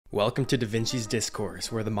Welcome to Da Vinci's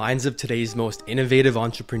Discourse, where the minds of today's most innovative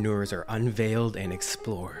entrepreneurs are unveiled and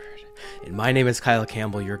explored. And my name is Kyle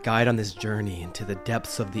Campbell, your guide on this journey into the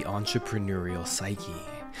depths of the entrepreneurial psyche.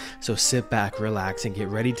 So sit back, relax, and get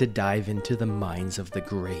ready to dive into the minds of the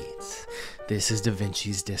greats. This is Da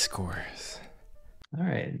Vinci's Discourse. All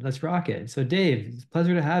right, let's rock it. So, Dave, it's a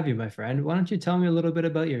pleasure to have you, my friend. Why don't you tell me a little bit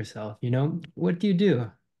about yourself? What do you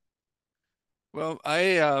do? Well,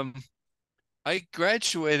 I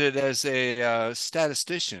graduated as a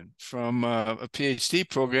statistician from a PhD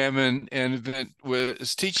program and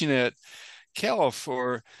was teaching at Cal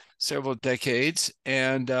for several decades.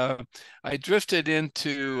 And I drifted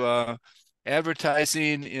into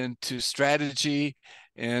advertising, into strategy,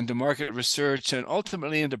 and to market research, and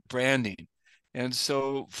ultimately into branding. And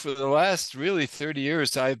so for the last really 30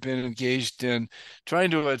 years, I've been engaged in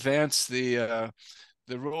trying to advance the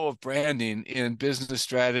role of branding in business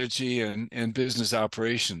strategy and business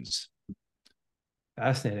operations.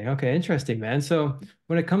 Fascinating. Okay, interesting, man. So,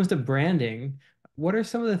 when it comes to branding, what are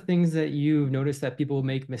some of the things that you've noticed that people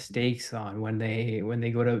make mistakes on when they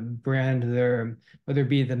go to brand their, whether it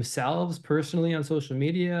be themselves personally on social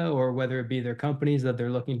media or whether it be their companies that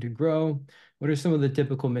they're looking to grow? What are some of the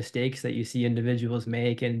typical mistakes that you see individuals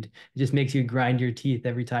make, and it just makes you grind your teeth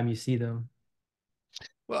every time you see them?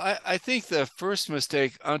 Well, I think the first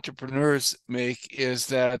mistake entrepreneurs make is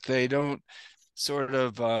that they don't sort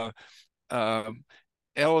of um,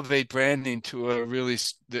 elevate branding to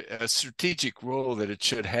a strategic role that it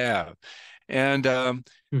should have. And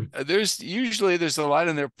Hmm. there's a lot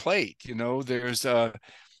on their plate. They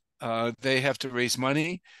have to raise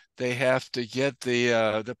money. They have to get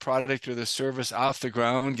the product or the service off the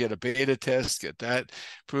ground, get a beta test, get that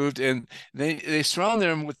proved, and they surround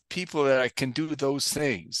them with people that can do those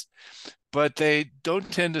things, but they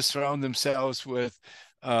don't tend to surround themselves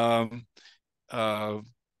um, uh,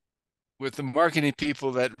 with the marketing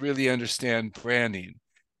people that really understand branding.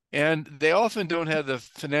 And they often don't have the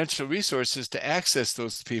financial resources to access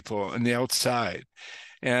those people on the outside.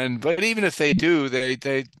 But even if they do, they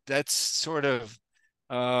that's sort of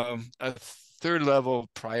a third level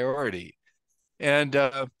priority. And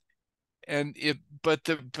and it but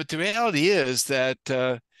the reality is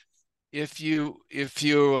that if you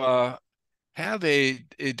have a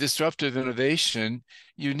disruptive innovation,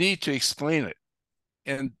 you need to explain it,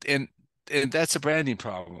 and and and that's a branding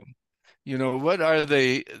problem. What are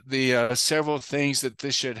the several things that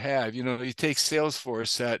this should have? You take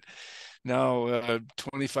Salesforce that now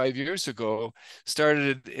 25 years ago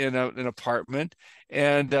started in an apartment,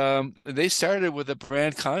 and they started with a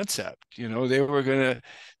brand concept. They were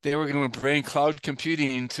gonna bring cloud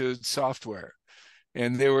computing to software,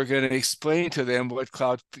 and they were going to explain to them what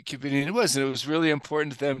cloud computing was, and it was really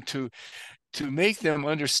important to them to make them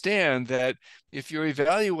understand that if you're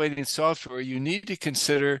evaluating software, you need to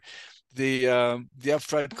consider the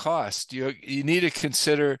upfront cost. You need to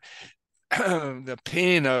consider the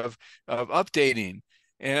pain of updating,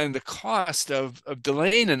 and the cost of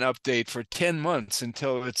delaying an update for 10 months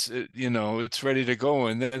until it's ready to go,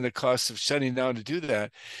 and then the cost of shutting down to do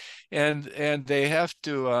that. And they have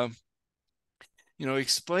to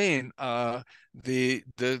explain the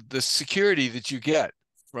security that you get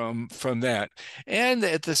from that. And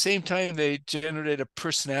at the same time, they generate a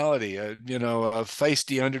personality, a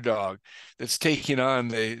feisty underdog that's taking on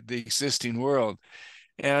the existing world.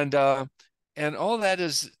 And and all that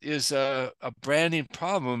is a branding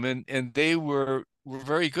problem. And they were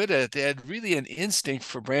very good at it. They had really an instinct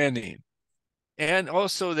for branding. And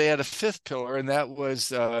also they had a fifth pillar, and that was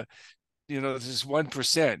this is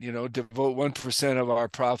 1%, devote 1% of our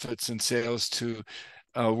profits and sales to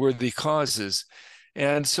worthy causes.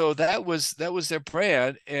 And so that was their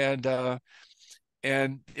brand, and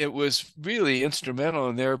it was really instrumental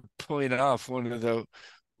in their pulling off one of the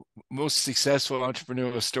most successful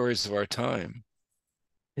entrepreneurial stories of our time.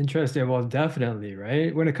 Interesting. Well, definitely,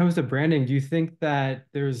 right? When it comes to branding, do you think that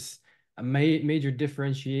there's a major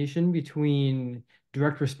differentiation between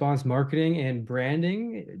direct response marketing and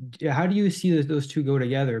branding? How do you see those two go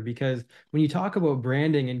together? Because when you talk about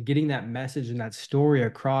branding and getting that message and that story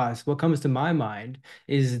across, what comes to my mind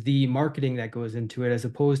is the marketing that goes into it as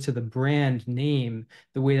opposed to the brand name,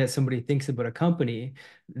 the way that somebody thinks about a company.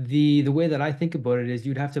 The way that I think about it is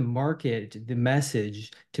you'd have to market the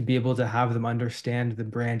message to be able to have them understand the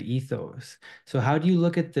brand ethos. So how do you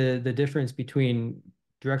look at the difference between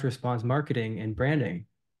direct response marketing and branding?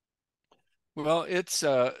 Well,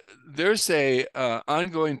 there's a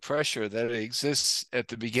ongoing pressure that exists at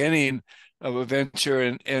the beginning of a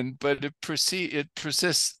venture, and but it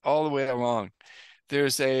persists all the way along.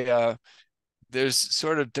 There's there's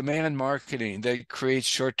sort of demand marketing that creates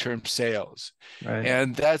short-term sales. Right.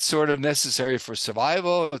 And that's sort of necessary for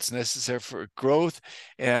survival. It's necessary for growth.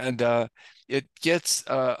 And it gets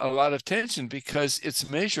a lot of attention because it's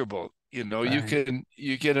measurable. Right.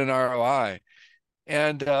 You get an ROI.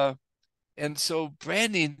 And so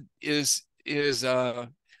branding is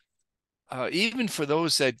even for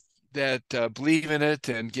those that believe in it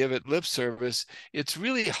and give it lip service, it's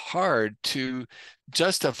really hard to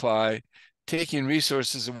justify taking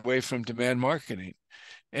resources away from demand marketing.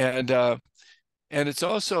 And it's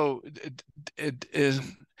also it is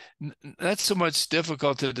not so much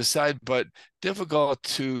difficult to decide, but difficult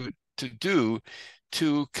to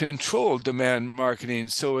control demand marketing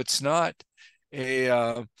so a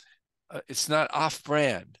it's not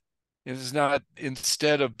off-brand. It is not,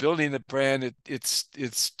 instead of building the brand, it's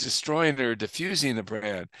destroying or diffusing the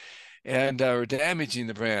brand and or damaging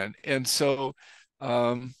the brand. And so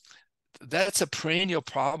um, that's a perennial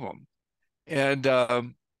problem. And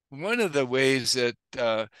one of the ways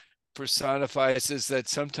that personifies is that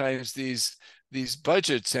sometimes these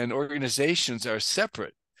budgets and organizations are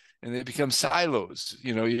separate and they become silos.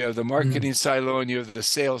 You have the Mm. marketing silo and you have the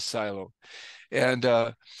sales silo. And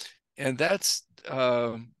that's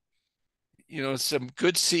some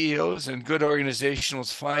good CEOs and good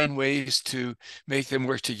organizations find ways to make them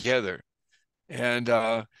work together, and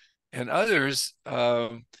others,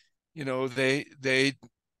 they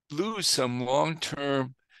lose some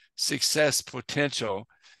long-term success potential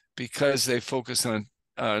because they focus on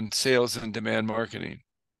sales and demand marketing.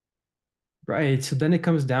 Right. So then it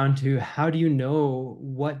comes down to how do you know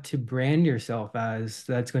what to brand yourself as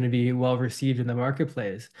that's going to be well received in the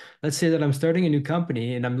marketplace? Let's say that I'm starting a new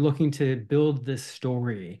company and I'm looking to build this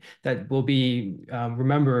story that will be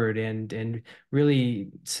remembered and really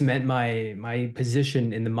cement my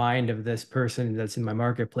position in the mind of this person that's in my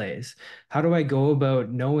marketplace. How do I go about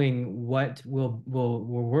knowing what will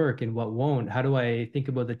work and what won't? How do I think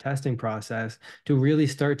about the testing process to really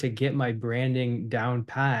start to get my branding down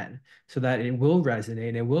pat, so that it will resonate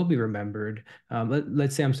and it will be remembered?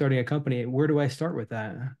 Let's say I'm starting a company. Where do I start with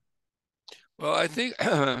that? Well, I think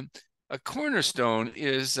a cornerstone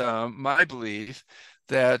is my belief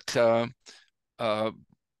that uh,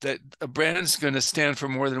 that a brand's going to stand for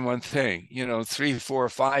more than one thing, three, four,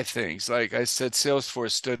 five things. Like I said,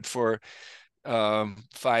 Salesforce stood for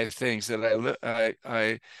five things that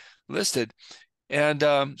I listed. And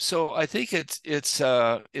so I think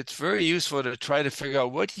it's very useful to try to figure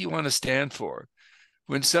out, what do you want to stand for?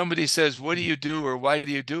 When somebody says, what do you do or why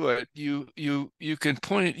do you do it, you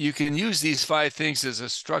can use these five things as a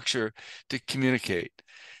structure to communicate.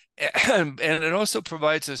 And it also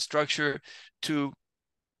provides a structure to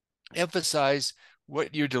emphasize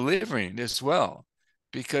what you're delivering as well,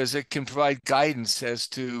 because it can provide guidance as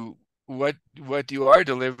to what you are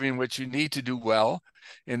delivering, what you need to do well,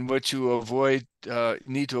 and what you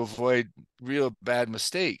need to avoid real bad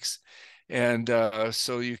mistakes, and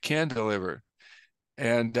so you can deliver.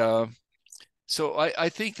 And so I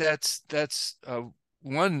think that's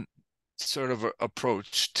one sort of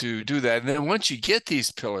approach to do that. And then once you get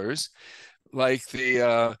these pillars, like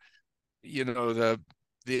the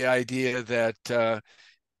idea that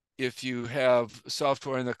if you have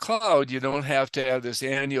software in the cloud, you don't have to have this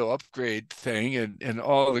annual upgrade thing and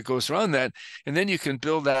all that goes around that. And then you can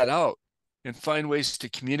build that out and find ways to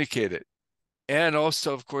communicate it. And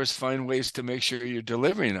also, of course, find ways to make sure you're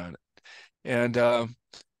delivering on it. And uh,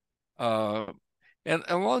 and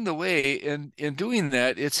along the way, in doing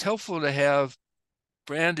that, it's helpful to have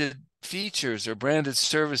branded features or branded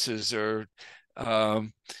services or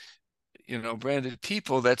um, branded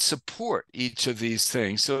people that support each of these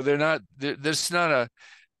things. So there's not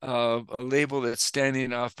a label that's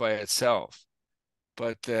standing off by itself,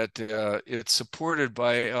 but that it's supported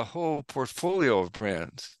by a whole portfolio of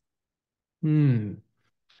brands. Hmm.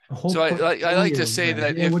 A whole So I like portfolio to of say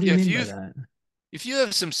brands. that Yeah, what do you mean by that? if you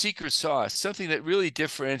have some secret sauce, something that really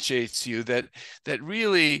differentiates you, that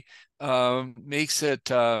really makes it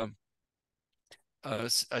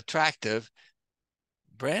attractive,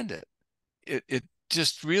 brand it. It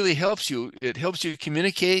just really helps you. It helps you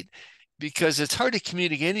communicate, because it's hard to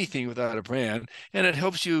communicate anything without a brand, and it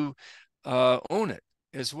helps you own it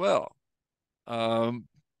as well. Um,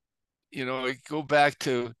 I go back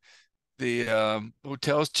to the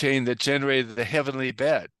hotel chain that generated the Heavenly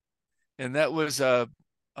Bed, and that was uh,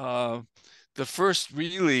 the first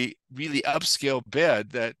really upscale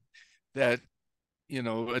bed that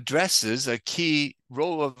addresses a key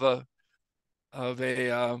role of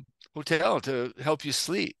a hotel to help you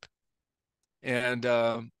sleep. And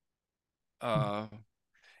uh,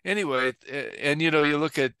 anyway, and you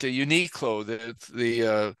look at Uniqlo,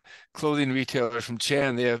 the clothing retailer from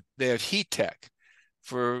Chan. They have heat tech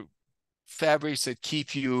for fabrics that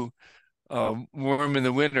keep you warm in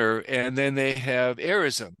the winter, and then they have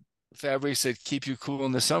airism fabrics that keep you cool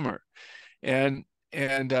in the summer. And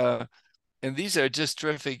and uh, and these are just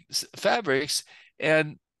terrific fabrics.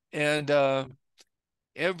 And and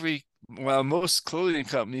every well, most clothing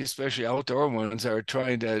companies, especially outdoor ones, are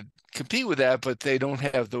trying to compete with that, but they don't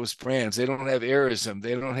have those brands. They don't have airism.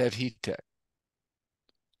 They don't have heat tech.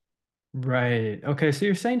 Right. Okay. So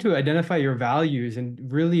you're saying to identify your values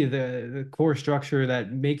and really the core structure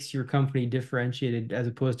that makes your company differentiated as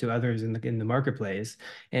opposed to others in the marketplace,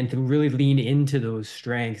 and to really lean into those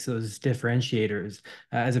strengths, those differentiators,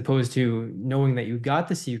 as opposed to knowing that you've got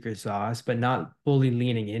the secret sauce but not fully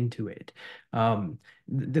leaning into it.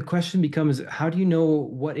 The question becomes, how do you know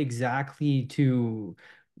what exactly to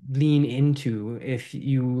lean into if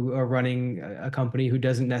you are running a company who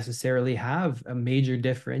doesn't necessarily have a major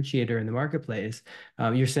differentiator in the marketplace?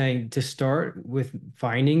 You're saying to start with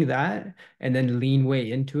finding that and then lean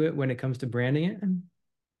way into it when it comes to branding it?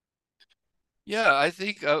 Yeah, I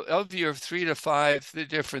think of your 3 to 5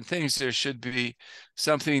 different things, there should be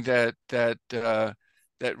something that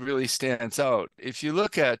really stands out. If you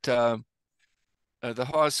look at the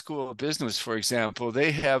Haas School of Business, for example,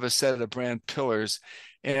 they have a set of brand pillars,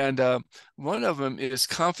 and one of them is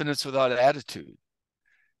confidence without attitude.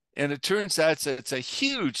 And it turns out it's a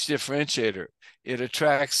huge differentiator. It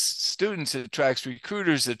attracts students, it attracts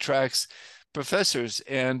recruiters, it attracts professors,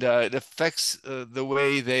 and it affects the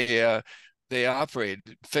way they operate.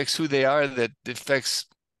 It affects who they are. That affects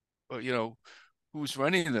who's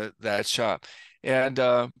running that shop, and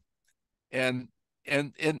and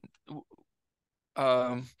and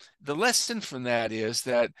the lesson from that is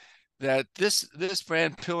that this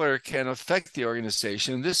brand pillar can affect the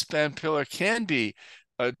organization. This brand pillar can be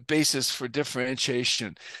a basis for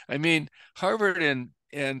differentiation. I mean, Harvard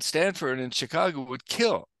and Stanford and Chicago would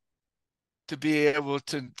kill to be able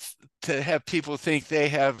to have people think they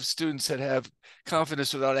have students that have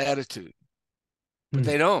confidence without attitude, but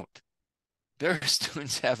they don't. Their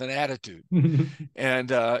students have an attitude,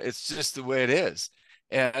 and it's just the way it is.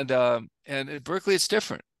 And at Berkeley, it's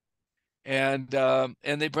different, and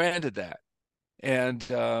they branded that. And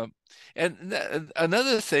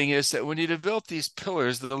another thing is that when you develop these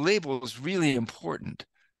pillars, the label is really important.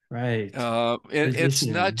 Right. It's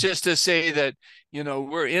not Positioning. just to say that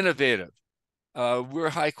we're innovative, we're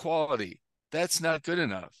high quality. That's not good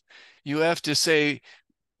enough. You have to say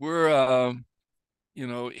we're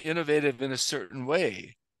innovative in a certain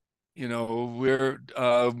way. We're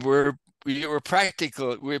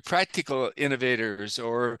practical. We're practical innovators,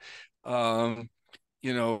 or um,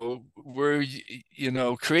 we're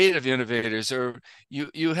creative innovators, or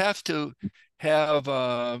you have to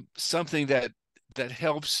have something that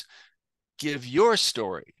helps give your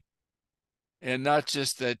story, and not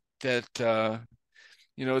just that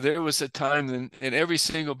there was a time in every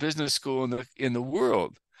single business school in the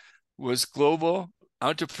world was global,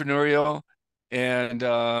 entrepreneurial, and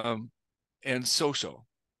social,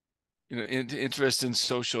 interest in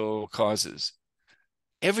social causes.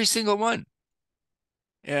 Every single one.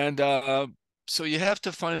 And so you have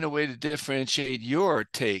to find a way to differentiate your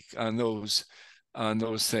take on those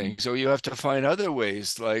things, or you have to find other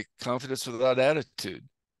ways like confidence without attitude.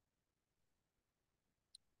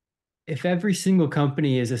 If every single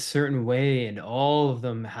company is a certain way and all of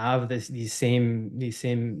them have these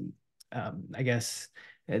same I guess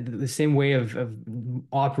the same way of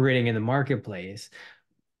operating in the marketplace,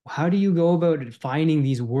 how do you go about finding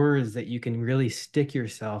these words that you can really stick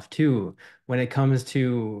yourself to when it comes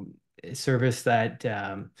to a service that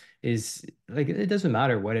is like, it doesn't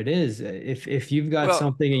matter what it is. If you've got Well,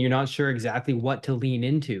 something and you're not sure exactly what to lean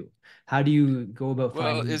into, how do you go about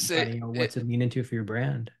well, finding out what to lean into for your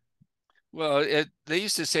brand? they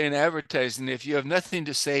used to say in advertising, if you have nothing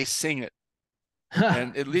to say, sing it,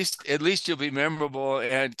 and at least you'll be memorable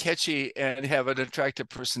and catchy and have an attractive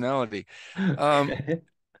personality. Um, Okay.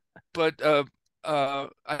 but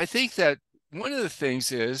I think that one of the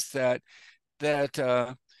things is that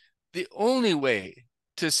the only way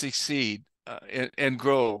to succeed and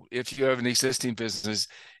grow if you have an existing business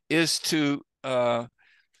is to have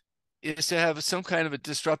some kind of a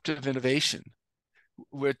disruptive innovation.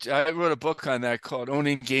 Which I wrote a book on that called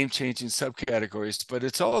 "Owning Game-Changing Subcategories," but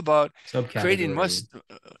it's all about creating Subcategories.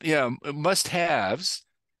 must-haves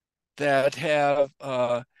that have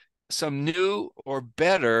some new or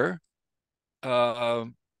better uh,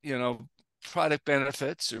 you know, product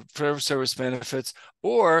benefits or service benefits,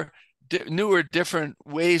 or newer, different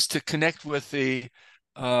ways to connect with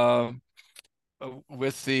uh,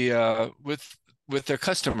 with their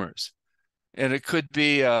customers. And it could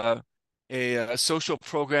be a social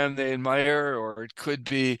program they admire, or it could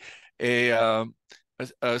be a, um,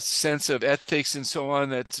 a sense of ethics and so on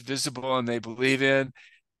that's visible and they believe in.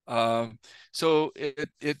 Um, so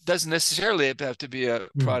it doesn't necessarily have to be a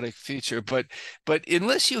Hmm. product feature, but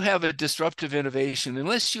unless you have a disruptive innovation,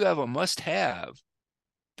 unless you have a must-have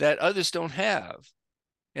that others don't have,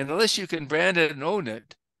 and unless you can brand it and own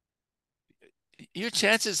it, your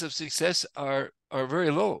chances of success are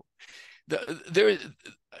very low. There,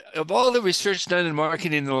 of all the research done in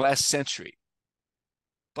marketing in the last century,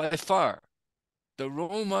 by far,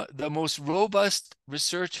 the most robust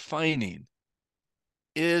research finding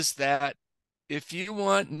is that if you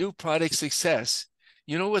want new product success,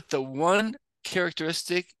 you know what the one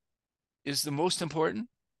characteristic is the most important?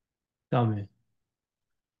 Tell me.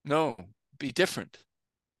 No, be different.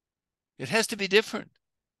 It has to be different.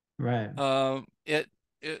 Right. Um, it,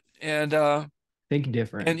 it Think and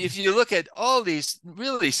different. if you look at all these,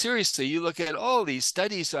 really seriously, you look at all these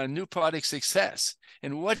studies on new product success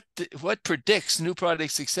and what predicts new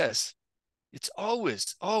product success, it's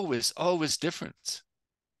always, always, always different.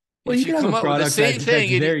 Well, you If you could have a come up with the product same that's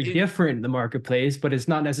thing, very different in the marketplait, but it's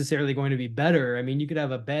not necessarily going to be better. I mean, you could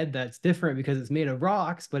have a bed that's different because it's made of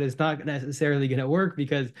rocks, but it's not necessarily going to work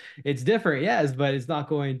because it's different. Yes, but it's not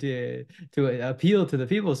going to appeal to the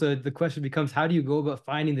people. So the question becomes, how do you go about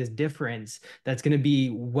finding this difference that's going to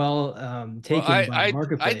be well well, taken by the I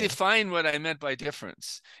marketplace? define what I meant by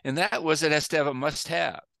difference, and that was it has to have a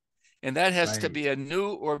must-have, and that has to Right. be a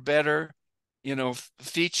new or better,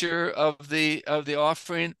 feature of the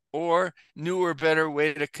offering, or new or better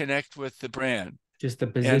way to connect with the brand. Just the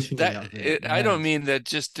And positioning of it. I don't Yes. mean that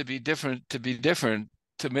just to be different,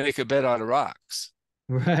 to make a bed out of rocks.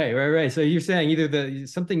 Right, right, right. So you're saying either the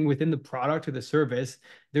something within the product or the service,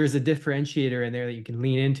 there's a differentiator in there that you can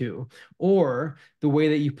lean into, or the way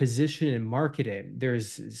that you position and market it.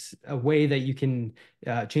 There's a way that you can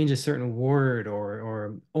change a certain word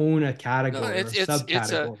or own a No, category or a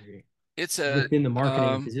subcategory it's a within the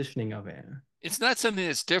marketing and positioning of it. it's not something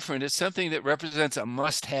that's different. It's something that represents a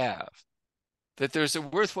must-have. That there's a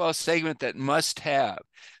worthwhile segment that must have.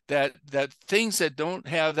 That things that don't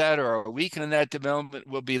have that or are weak in that development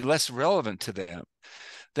will be less relevant to them.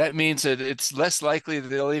 That means that it's less likely that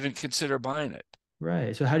they'll even consider buying it.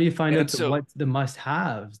 Right. So how do you find And out so, what's the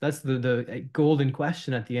must-haves? That's the golden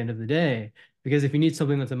question at the end of the day. Because if you need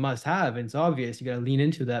something that's a must-have and it's obvious, you got to lean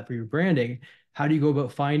into that for your branding. How do you go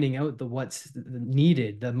about finding out the what's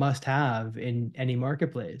needed, the must-have in any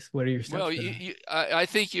marketplace? What are your steps well, for that? I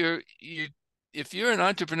think if you're an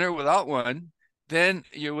entrepreneur without one, then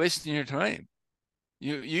you're wasting your time.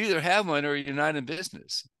 You either have one or you're not in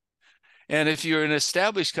business. And if you're an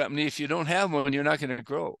established company, if you don't have one, you're not going to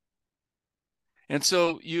grow. And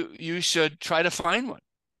so you should try to find one.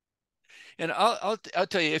 And I'll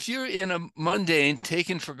tell you, if you're in a mundane,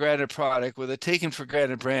 taken for granted product with a taken for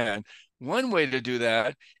granted brand, one way to do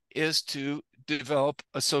that is to develop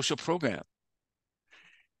a social program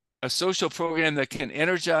that can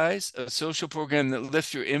energize, a social program that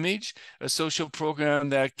lifts your image, a social program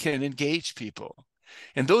that can engage people.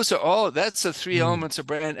 And that's the three Mm. elements of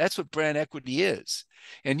brand. That's what brand equity is.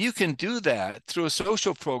 And you can do that through a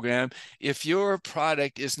social program if your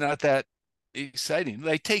product is not that exciting.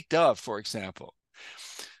 Like take Dove, for example.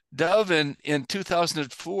 Dove in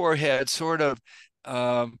 2004 had sort of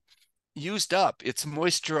um, used up its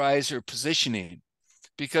moisturizer positioning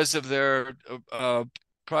because of their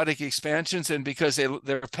product expansions and because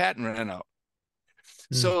their patent ran out.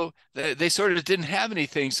 Mm. So they sort of didn't have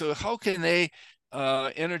anything. So how can they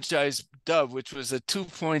energize Dove, which was a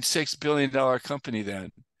 $2.6 billion company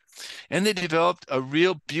then? And they developed a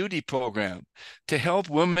real beauty program to help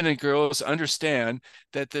women and girls understand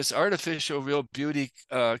that this artificial real beauty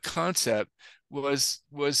concept was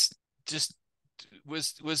just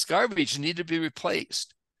was garbage and needed to be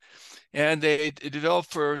replaced. And they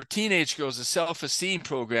developed for teenage girls a self-esteem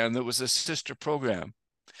program that was a sister program.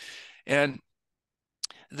 And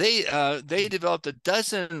they developed a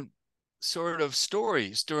dozen sort of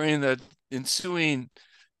stories during the ensuing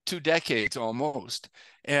 2 decades almost.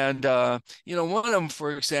 And one of them,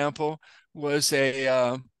 for example, was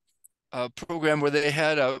a program where they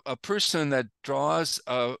had a person that draws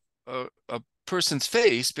a person's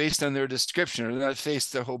face based on their description, or not face,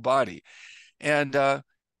 their whole body. And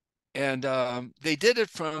they did it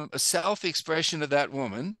from a self-expression of that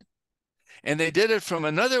woman, and they did it from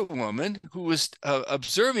another woman who was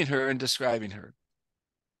observing her and describing her.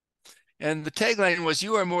 And the tagline was,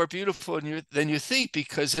 "You are more beautiful than you think,"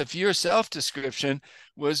 because if your self-description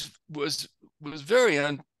was very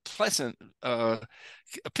unpleasant a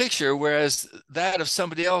picture, whereas that of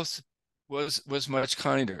somebody else was much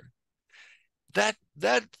kinder. That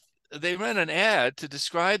they ran an ad to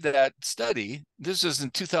describe that study. This was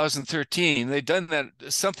in 2013. They've done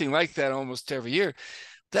that, something like that, almost every year.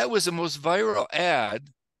 That was the most viral ad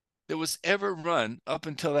that was ever run up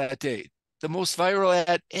until that date. The most viral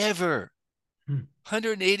ad ever.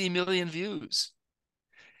 180 million views.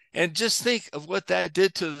 And just think of what that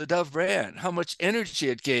did to the Dove brand, how much energy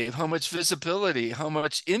it gave, how much visibility, how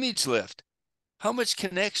much image lift, how much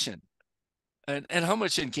connection, and how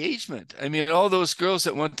much engagement. I mean, all those girls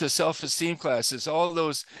that went to self-esteem classes, all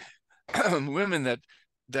those women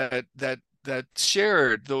that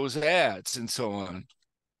shared those ads and so on.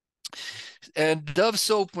 And Dove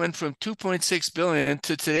soap went from 2.6 billion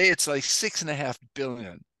to today it's like 6.5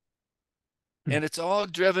 billion. And it's all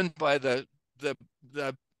driven by that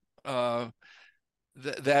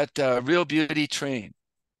real beauty train.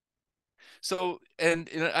 So, and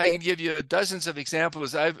I can give you dozens of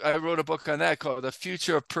examples. I wrote a book on that called The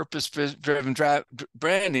Future of Purpose-Driven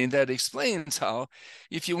Branding that explains how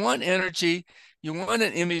if you want energy, you want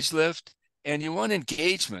an image lift, and you want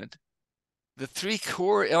engagement, the three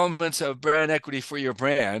core elements of brand equity for your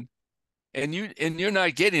brand, and you're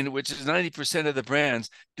not getting it, which is 90% of the brands,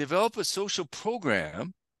 develop a social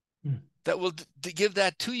program that will give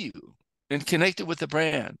that to you and connect it with the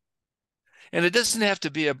brand. And it doesn't have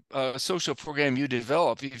to be a social program you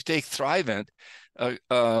develop. If you take Thrivent, a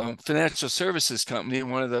financial services company,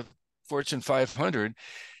 one of the Fortune 500,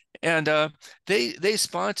 and they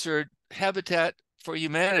sponsored Habitat for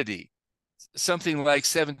Humanity, something like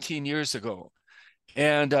 17 years ago,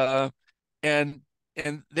 and they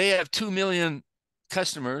have 2 million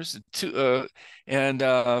customers, and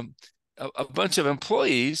a bunch of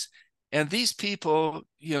employees. And these people,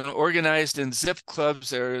 organized in zip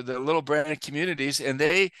clubs or the little brand communities, and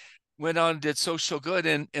they went on and did social good.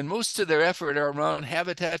 And most of their effort are around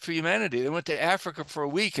Habitat for Humanity. They went to Africa for a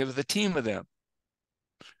week with a team of them.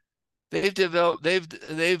 They've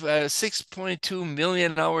 6.2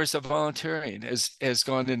 million hours of volunteering has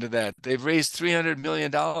gone into that. They've raised $300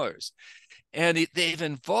 million. And they've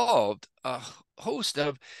involved a host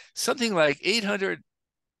of something like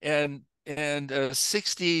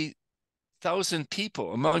 860,000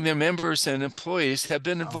 people among their members and employees have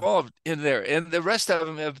been involved in there, and the rest of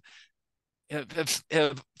them have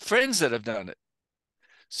friends that have done it.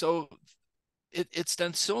 So it's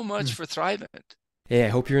done so much for Thrivent. Hey, I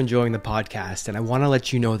hope you're enjoying the podcast, and I want to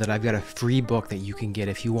let you know that I've got a free book that you can get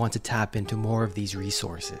if you want to tap into more of these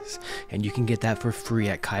resources, and you can get that for free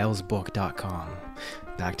at kylesbook.com.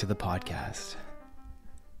 Back to the podcast.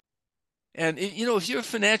 And if you're a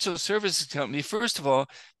financial services company, first of all,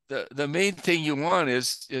 the main thing you want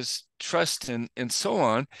is trust and so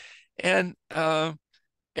on. And the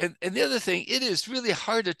other thing, it is really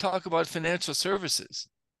hard to talk about financial services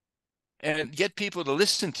and get people to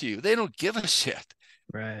listen to you. They don't give a shit.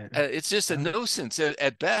 Right. It's just a nuisance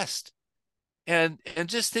at best. And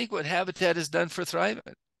just think what Habitat has done for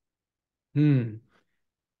Thrivent.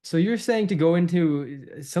 So you're saying to go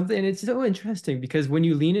into something, and it's so interesting because when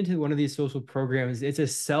you lean into one of these social programs, it's a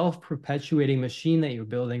self-perpetuating machine that you're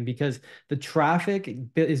building because the traffic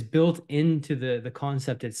is built into the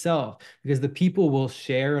concept itself, because the people will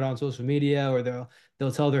share it on social media or they'll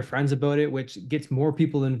tell their friends about it, which gets more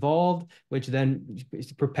people involved, which then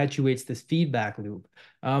perpetuates this feedback loop.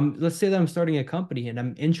 Let's say that I'm starting a company and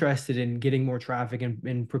I'm interested in getting more traffic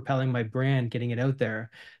and propelling my brand, getting it out there.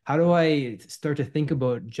 How do I start to think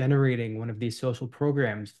about generating one of these social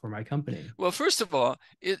programs for my company? Well, first of all,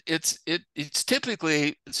 it's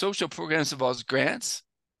typically social programs involves grants,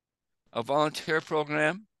 a volunteer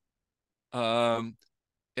program, an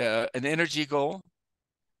energy goal,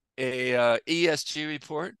 a ESG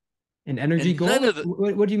report. An energy goal?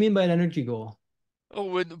 What do you mean by an energy goal?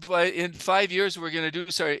 Oh, in 5 years, we're going to do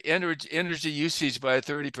energy usage by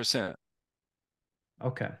 30%.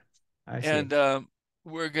 Okay, I see. And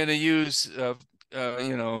we're going to use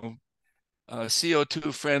CO2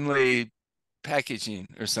 friendly packaging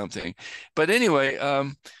or something. But anyway,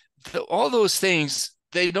 all those things,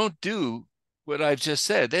 they don't do what I've just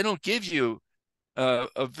said. They don't give you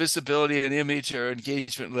a visibility and image or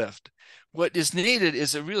engagement lift. What is needed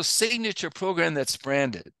is a real signature program that's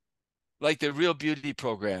branded, like the Real Beauty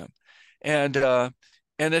program. And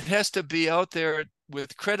it has to be out there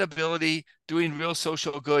with credibility, doing real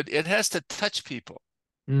social good. It has to touch people.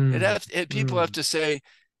 People have to say,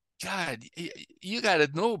 God, you got to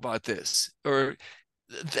know about this, or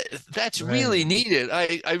that's really Right. needed.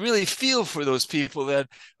 I really feel for those people that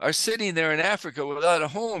are sitting there in Africa without a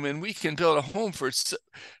home, and we can build a home for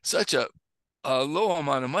such a low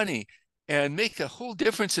amount of money and make a whole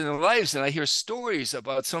difference in their lives. And I hear stories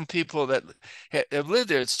about some people that have lived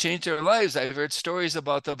there. It's changed their lives. I've heard stories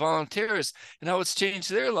about the volunteers and how it's changed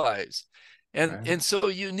their lives. Right. And so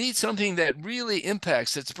you need something that really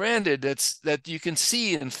impacts, that's branded, that you can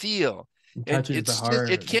see and feel. It And touches the it's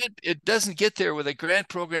just heart. it doesn't get there with a grant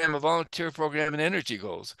program, a volunteer program, and energy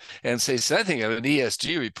goals. And say something of an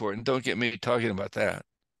ESG report, and don't get me talking about that.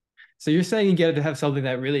 So you're saying you get to have something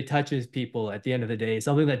that really touches people at the end of the day,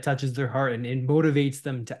 something that touches their heart and it motivates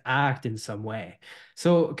them to act in some way.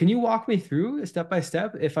 So can you walk me through step by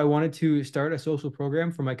step if I wanted to start a social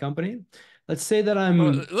program for my company? Let's say that Well,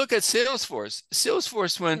 I'm look at Salesforce.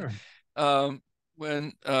 Salesforce, sure.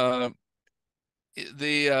 when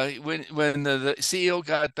when the CEO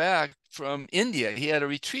got back from India, he had a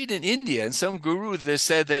retreat in India, and some guru that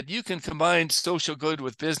said that you can combine social good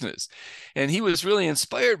with business, and he was really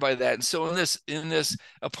inspired by that. And so in this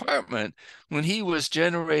apartment, when he was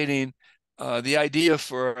generating the idea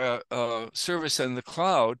for a service in the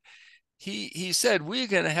cloud, he said we're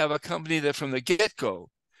going to have a company that from the get-go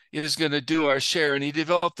is going to do our share, and he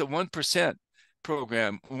developed the 1%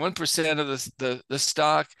 program. 1% of the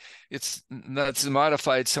stock, that's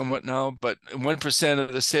modified somewhat now, but 1%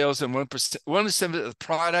 of the sales and 1% of the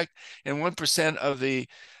product and 1% of the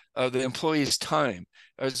employee's time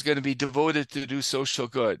is going to be devoted to do social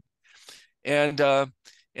good. And then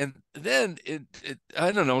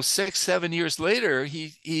I don't know, 6-7 years later,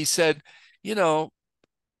 he said, you know,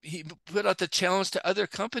 he put out the challenge to other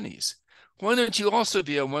companies. Why don't you also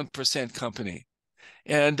be a 1% company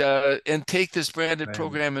and take this branded Right.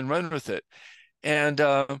 program and run with it? And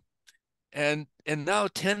and now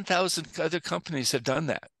 10,000 other companies have done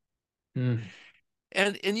that. Mm.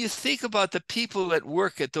 And you think about the people that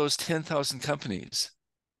work at those 10,000 companies.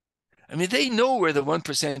 I mean, they know where the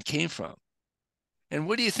 1% came from. And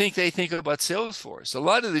what do you think they think about Salesforce? A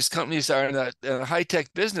lot of these companies are in a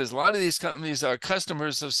high-tech business. A lot of these companies are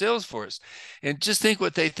customers of Salesforce. And just think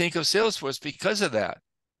what they think of Salesforce because of that.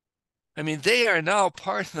 I mean, they are now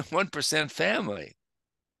part of the 1% family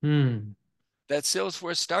Mm. that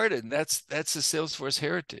Salesforce started, and that's the Salesforce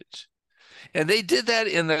heritage. And they did that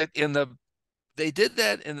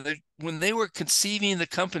when they were conceiving the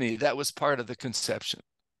company. That was part of the conception.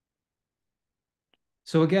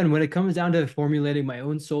 So again, when it comes down to formulating my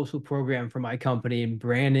own social program for my company and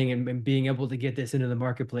branding and being able to get this into the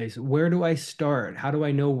marketplace, where do I start? How do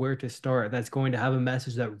I know where to start that's going to have a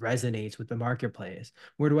message that resonates with the marketplace?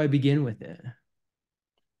 Where do I begin with it?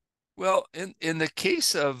 Well, in the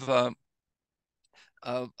case of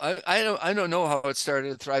I don't know how it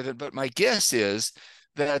started at Thrivent, but my guess is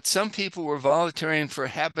that some people were volunteering for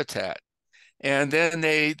Habitat, and then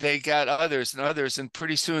they got others and others, and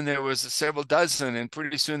pretty soon there was several dozen, and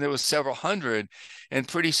pretty soon there was several hundred, and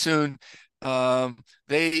pretty soon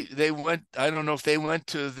they went. I don't know if they went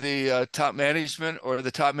to the top management, or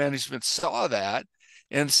the top management saw that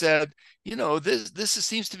and said, you know, this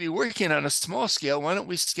seems to be working on a small scale. Why don't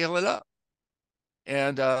we scale it up?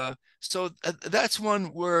 And so that's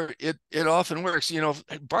one where it often works. You know,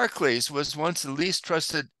 Barclays was once the least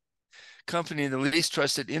trusted company in the least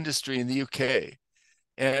trusted industry in the UK,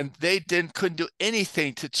 and they couldn't do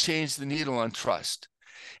anything to change the needle on trust.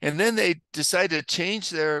 And then they decided to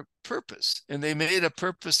change their purpose, and they made a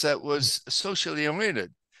purpose that was socially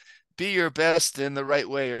oriented. Be your best in the right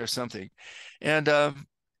way, or something. And uh,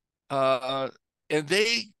 and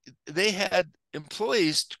they had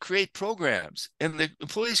employees to create programs, and the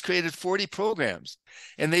employees created 40 programs,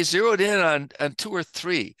 and they zeroed in on 2 or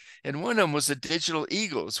 3, and one of them was the digital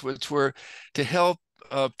eagles, which were to help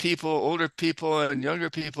older people and younger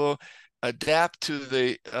people adapt to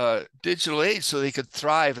the digital age so they could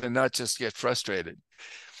thrive and not just get frustrated.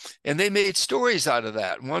 And they made stories out of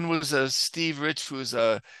that. One was Steve Rich, who's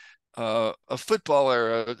a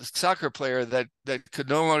footballer, a soccer player that could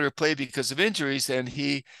no longer play because of injuries, and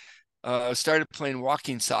he started playing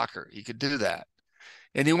walking soccer. He could do that,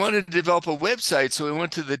 and he wanted to develop a website, so he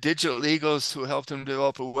went to the Digital Eagles, who helped him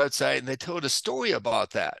develop a website, and they told a story about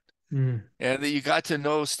that. Mm. And that you got to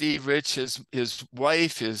know Steve Rich, his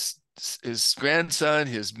wife, his grandson,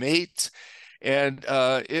 his mates, and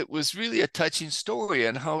it was really a touching story,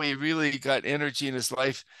 and how he really got energy in his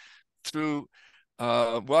life through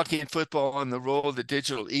walking football, and the role the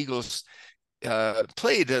Digital Eagles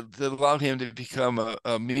played that allowed him to become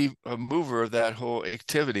a mover of that whole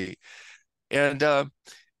activity. And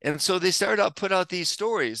so they started out, put out these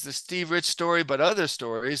stories, the Steve Rich story, but other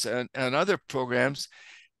stories and other programs,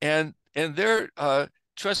 and they're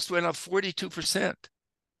trust went up 42%.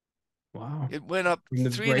 Wow. It went up And the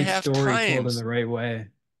three and a right half story told in the times, right way.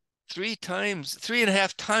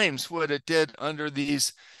 3.5 times what it did under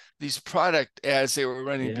these product ads they were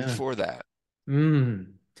running Yeah. before that.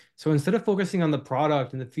 Mm. So instead of focusing on the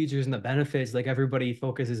product and the features and the benefits like everybody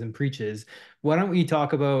focuses and preaches, why don't we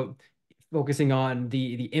talk about focusing on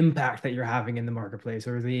the impact that you're having in the marketplace,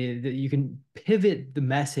 or the you can pivot the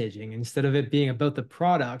messaging instead of it being about the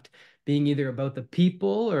product, being either about the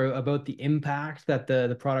people or about the impact that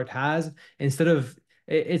the product has, instead of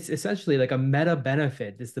it's essentially like a meta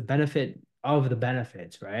benefit. It's the benefit of the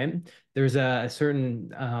benefits, right? There's a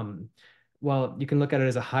certain well, you can look at it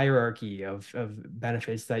as a hierarchy of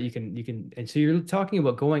benefits that and so you're talking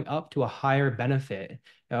about going up to a higher benefit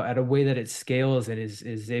at a way that it scales and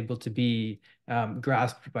is able to be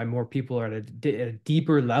grasped by more people or at a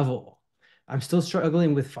deeper level. I'm still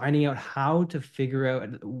struggling with finding out how to figure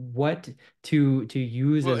out what to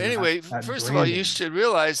use Well, as anyway, that first of all, you branding. should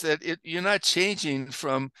realize that you're not changing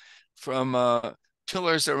from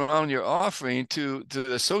pillars around your offering to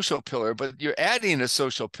the social pillar, but you're adding a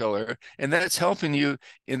social pillar, and that's helping you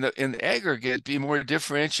in the aggregate be more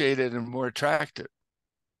differentiated and more attractive.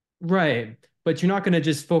 Right. But you're not going to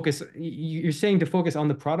just focus, you're saying to focus on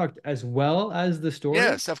the product as well as the story?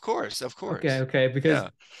 Yes, of course, of Okay, course. okay. Because Yeah.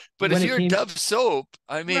 But when if it you're came, Dove soap,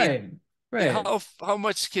 I mean, right, right. how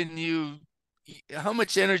much can you how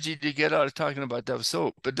much energy do you get out of talking about Dove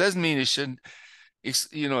soap? But it doesn't mean you shouldn't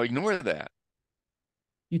ignore that.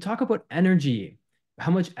 You talk about energy.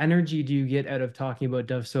 How much energy do you get out of talking about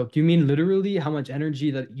Dove soap? Do you mean literally how much energy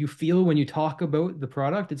that you feel when you talk about the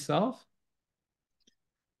product itself?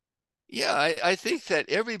 Yeah, I think that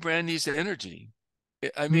every brand needs energy.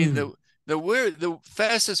 I mean, Hmm. the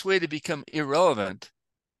fastest way to become irrelevant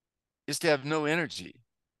is to have no energy.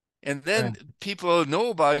 And then Right. people know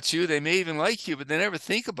about you, they may even like you, but they never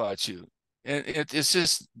think about you. And it's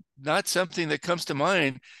just not something that comes to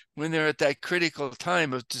mind when they're at that critical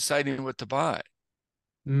time of deciding what to buy.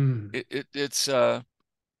 Hmm. It's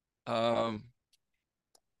um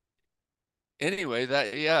anyway,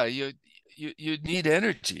 that yeah, you need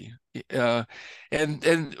energy. Uh, and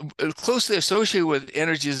closely associated with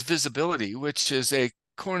energy is visibility, which is a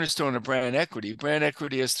cornerstone of brand equity. Brand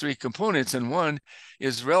equity has three components, and one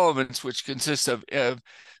is relevance, which consists of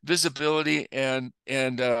visibility and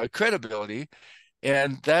credibility,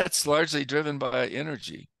 and that's largely driven by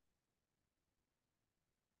energy.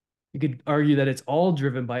 You could argue that it's all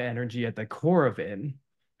driven by energy at the core of it.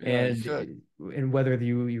 Yeah, you And could. whether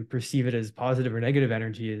you perceive it as positive or negative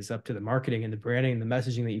energy is up to the marketing and the branding and the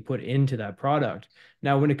messaging that you put into that product.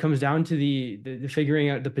 Now, when it comes down to the figuring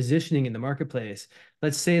out the positioning in the marketplace,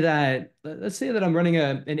 let's say that I'm running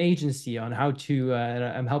an agency on how to and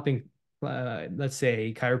I'm helping let's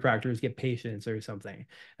say chiropractors get patients or something.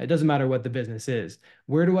 It doesn't matter what the business is.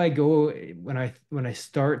 Where do I go when I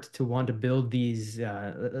start to want to build these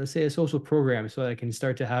let's say a social program so I can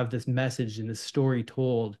start to have this message and this story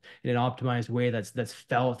told in an optimized way that's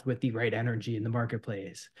felt with the right energy in the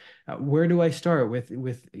marketplace? Where do I start with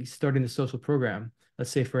starting the social program?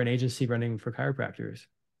 Let's say for an agency running for chiropractors.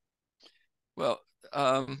 Well,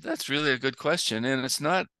 that's really a good question, and it's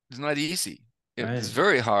not easy. It's Right.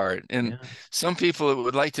 very hard, and Yeah. some people that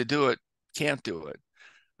would like to do it can't do it.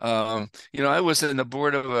 I was in the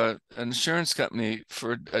board of an insurance company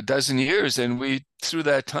for a dozen years, and we, through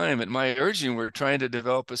that time, at my urging, we're trying to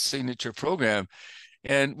develop a signature program.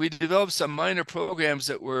 And we developed some minor programs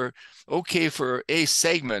that were okay for a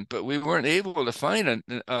segment, but we weren't able to find an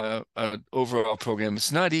overall program.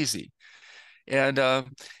 It's not easy. And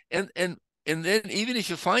and and and then even if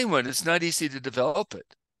you find one, it's not easy to develop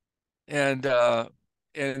it and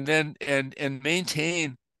then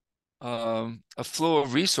maintain a flow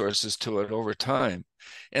of resources to it over time.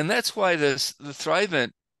 And that's why the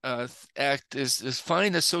Thrivent Act is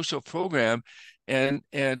find a social program and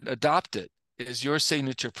adopt it as your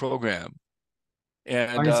signature program.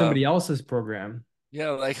 And Find somebody else's program. yeah,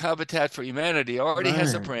 like Habitat for Humanity already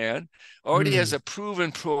has a Right. brand, already has Hmm. a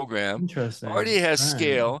proven program, already Interesting. has Right.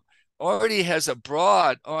 scale, already has a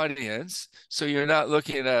broad audience. So you're not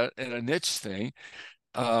looking at a niche thing.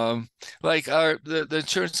 Um, like the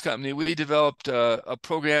insurance company, we developed a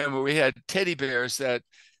program where we had teddy bears that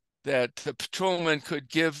the patrolman could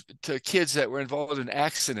give to kids that were involved in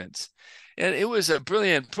accidents. And it was a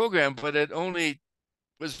brilliant program, but it only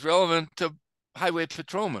was relevant to highway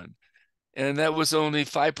patrolmen. And that was only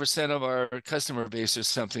 5% of our customer base or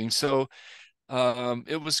something. So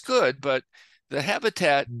it was good, but the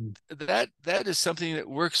habitat Hmm. that is something that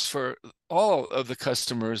works for all of the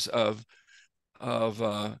customers of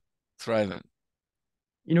Thrivent.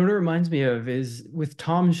 You know what it reminds me of is with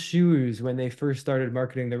Tom's shoes when they first started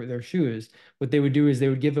marketing their shoes. What they would do is they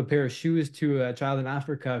would give a pair of shoes to a child in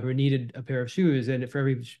Africa who needed a pair of shoes, and for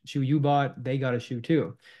every shoe you bought, they got a shoe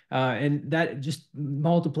too. And that just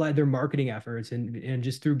multiplied their marketing efforts and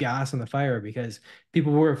just threw gas on the fire because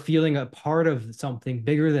people were feeling a part of something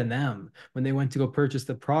bigger than them when they went to go purchase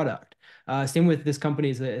the product. Same with this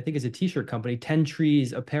company, I think it's a t-shirt company, 10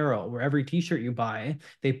 Trees Apparel, where every t-shirt you buy,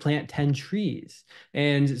 they plant 10 trees.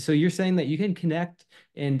 And so you're saying that you can connect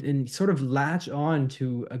and sort of latch on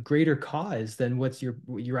to a greater cause than what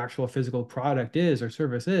your actual physical product is or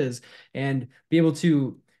service is, and be able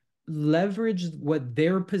to leverage what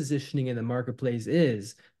their positioning in the marketplace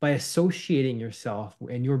is by associating yourself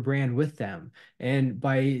and your brand with them, and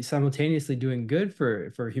by simultaneously doing good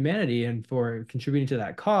for humanity and for contributing to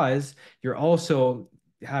that cause. You're also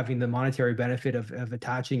having the monetary benefit of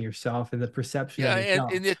attaching yourself and the perception of Yeah, and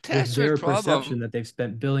yourself the with attachment their problem. perception that they've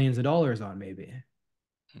spent billions of dollars on, maybe.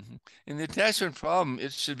 Mhm. And the attachment problem,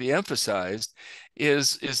 it should be emphasized,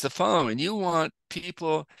 is the following. You want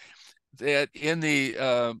people that in the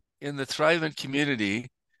Thrivent community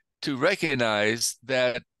to recognize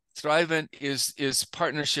that Thrivent is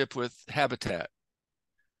partnership with Habitat.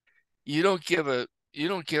 You don't give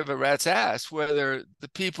a rat's ass whether the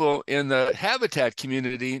people in the Habitat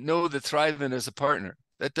community know that Thrivent is a partner.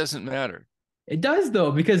 That doesn't matter. It does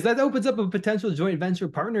though, because that opens up a potential joint venture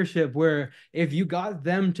partnership where if you got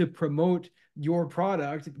them to promote your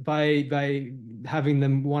product by having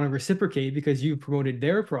them want to reciprocate because you promoted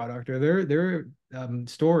their product or their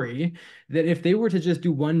story, that if they were to just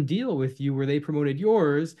do one deal with you where they promoted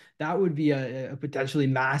yours, that would be a potentially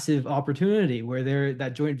massive opportunity where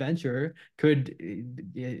that joint venture could,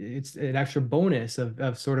 it's an extra bonus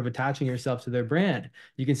of sort of attaching yourself to their brand.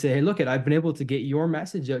 You can say, hey, look, I've been able to get your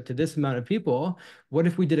message out to this amount of people. What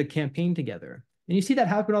if we did a campaign together? And you see that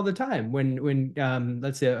happen all the time when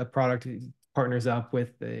let's say a product partners up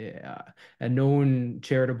with a known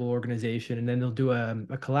charitable organization, and then they'll do a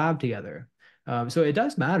collab together. So it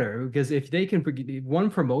does matter because if they can, one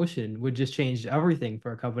promotion would just change everything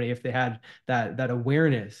for a company if they had that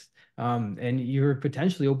awareness. And you're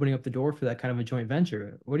potentially opening up the door for that kind of a joint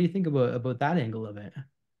venture. What do you think about that angle of it?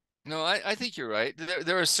 No, I think you're right.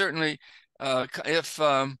 There are certainly uh,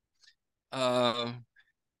 uh,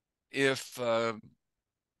 if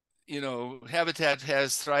Habitat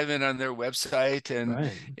has Thrivent on their website,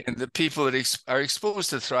 Right. and the people that are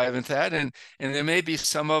exposed to Thrivent, that and there may be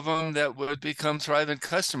some of them that would become Thrivent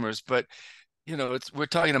customers, but we're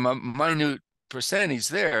talking about minute percentage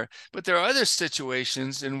there. But there are other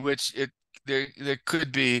situations in which there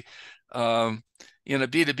could be, in a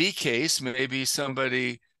B2B case, maybe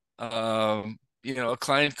somebody, a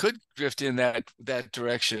client could drift in that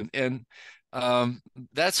direction, and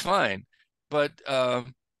that's fine. But uh,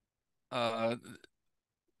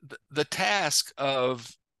 the task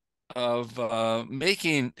of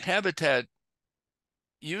making Habitat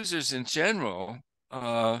users in general,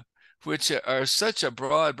 which are such a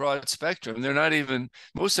broad spectrum. They're not even,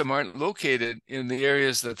 most of them aren't located in the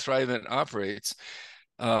areas that Thrivent operates,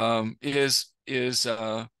 is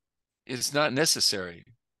not necessary.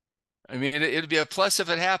 I mean, it'd be a plus if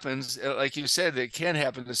it happens. Like you said, it can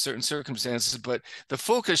happen in certain circumstances, but the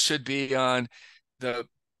focus should be on the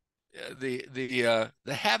the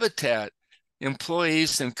Habitat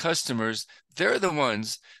employees and customers. They're the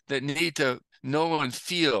ones that need to know and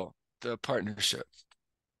feel the partnership.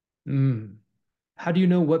 Mm. How do you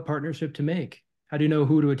know what partnership to make? How do you know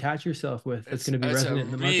who to attach yourself with that's That's going to be that's a resonant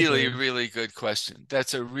in the really, marketplace? really good question.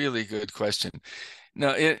 That's a really good question.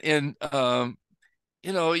 Now,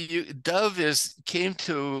 Dove is came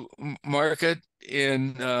to market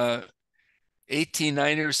in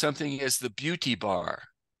 1890 or something as the beauty bar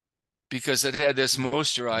because it had this Mm.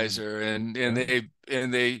 moisturizer, and Yeah.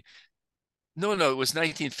 they no, it was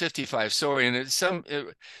 1955. Sorry, and some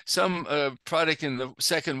product in the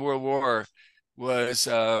Second World War was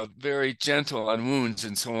very gentle on wounds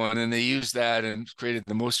and so on, and they used that and created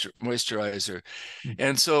the moisturizer. Mm.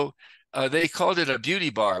 And so they called it a beauty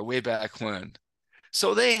bar way back when.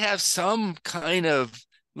 So they have some kind of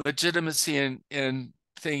legitimacy in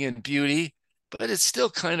thing in beauty, but it's still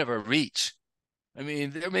kind of a reach. I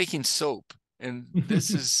mean, they're making soap, and this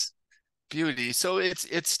is beauty. So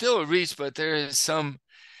it's still a reach, but there is some.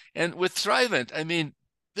 And with Thrivent, I mean,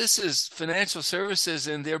 this is financial services,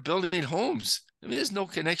 and they're building homes. I mean, there's no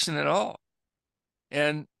connection at all.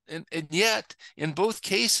 And yet, in both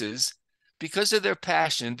cases, because of their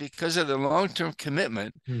passion, because of their long-term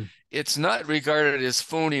commitment, Mm. it's not regarded as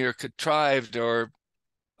phony or contrived or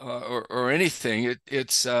anything.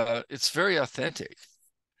 It's very authentic.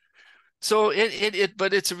 So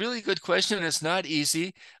but it's a really good question. It's not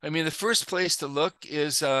easy. I mean, the first place to look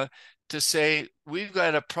is to say we've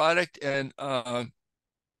got a product and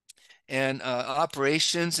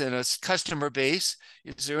operations and a customer base.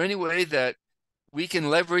 Is there any way that we can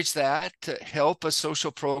leverage that to help a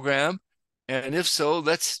social program? And if so,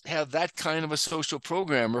 let's have that kind of a social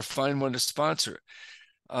program or find one to sponsor.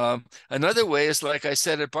 Another way is, like I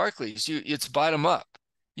said at Barclays, it's bottom up.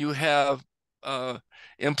 You have uh,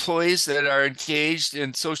 employees that are engaged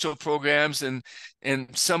in social programs, and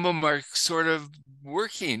some of them are sort of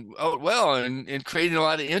working out well and creating a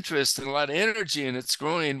lot of interest and a lot of energy, and it's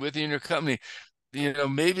growing within your company.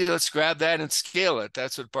 Maybe let's grab that and scale it.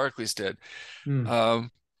 That's what Barclays did. Hmm.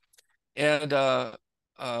 Um, and uh,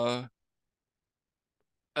 I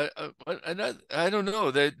don't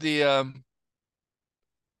know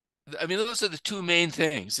I mean, those are the two main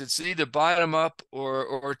things. It's either bottom up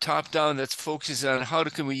or top down that's focusing on how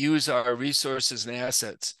can we use our resources and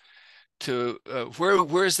assets to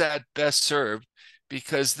where's that best served?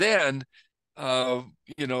 Because then, uh,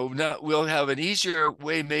 we'll have an easier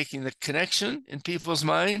way making the connection in people's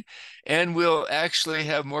mind, and we'll actually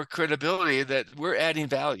have more credibility that we're adding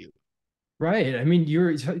value. Right. I mean,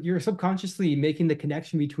 you're subconsciously making the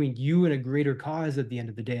connection between you and a greater cause at the end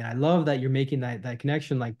of the day. And I love that you're making that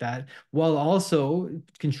connection like that while also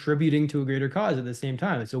contributing to a greater cause at the same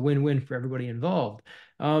time. It's a win-win for everybody involved.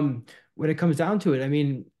 When it comes down to it, I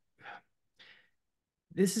mean,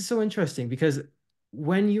 this is so interesting because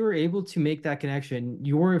when you're able to make that connection,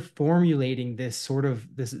 you're formulating this sort of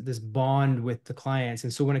this bond with the clients.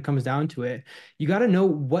 And so when it comes down to it, you got to know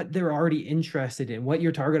what they're already interested in, what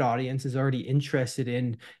your target audience is already interested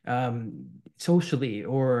in socially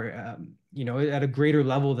or at a greater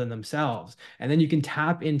level than themselves. And then you can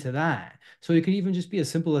tap into that. So it could even just be as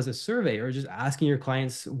simple as a survey or just asking your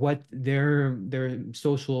clients what their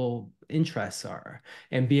social interests are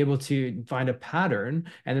and be able to find a pattern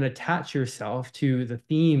and then attach yourself to the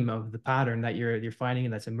theme of the pattern that you're finding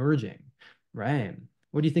and that's emerging. Right.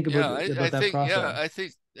 What do you think Yeah, about that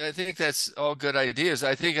process? I think that's all good ideas.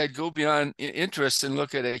 I think I'd go beyond interest and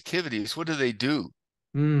look at activities. What do they do?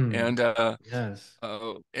 Hmm. And Yes.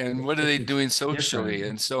 and What what are makes they it doing socially, different?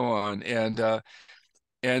 and so on. And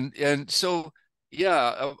so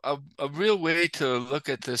yeah, a real way to look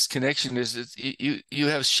at this connection is that you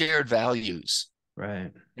have shared values.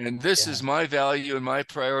 Right. And this Yeah. is my value and my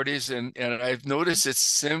priorities, and I've noticed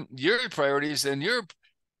it's your priorities and your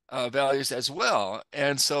values as well.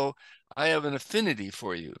 And so I have an affinity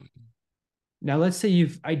for you. Now, let's say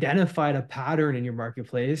you've identified a pattern in your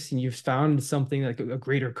marketplace and you've found something like a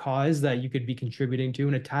greater cause that you could be contributing to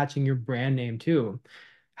and attaching your brand name to.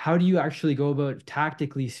 How do you actually go about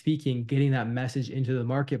tactically speaking, getting that message into the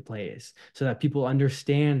marketplace so that people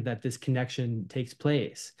understand that this connection takes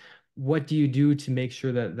place? What do you do to make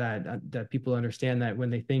sure that people understand that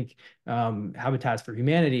when they think Habitats for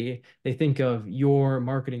Humanity, they think of your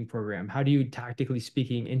marketing program? How do you tactically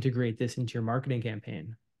speaking integrate this into your marketing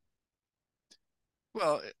campaign?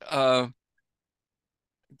 Well,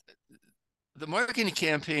 the marketing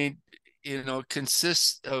campaign,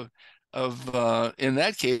 consists of in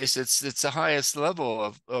that case, it's the highest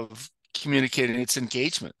level of communicating. It's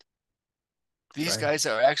engagement. These Right. guys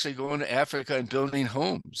are actually going to Africa and building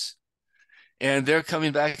homes, and they're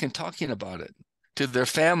coming back and talking about it to their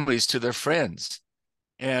families, to their friends,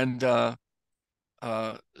 and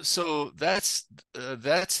so that's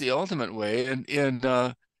the ultimate way. And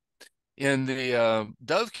in the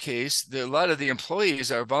Dove case, a lot of the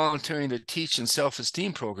employees are volunteering to teach in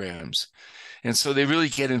self-esteem programs, and so they really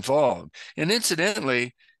get involved. And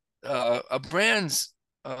incidentally, a brand's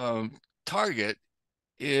target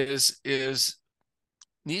is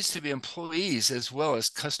needs to be employees as well as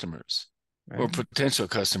customers or Right. potential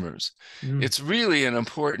customers. Mm. It's really an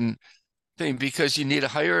important thing because you need to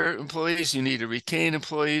hire employees, you need to retain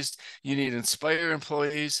employees, you need to inspire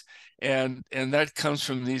employees, and that comes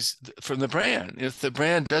from the brand. If the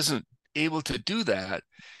brand doesn't able to do that,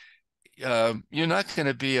 you're not going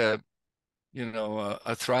to be a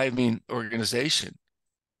thriving organization.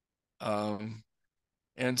 Um,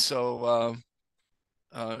 and so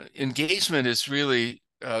engagement is really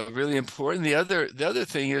important. The other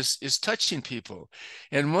thing is touching people,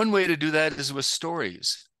 and one way to do that is with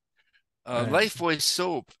stories. Right. Lifebuoy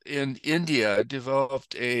Soap in India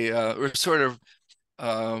developed or sort of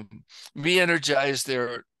re-energized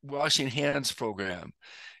their washing hands program.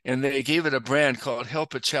 And they gave it a brand called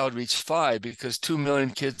Help a Child Reach Five because 2 million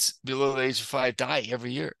kids below the age of 5 die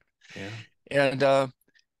every year. Yeah. And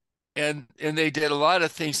and they did a lot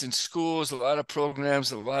of things in schools, a lot of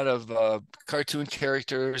programs, a lot of cartoon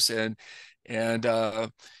characters, and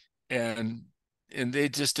and they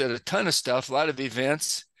just did a ton of stuff, a lot of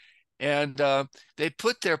events, and they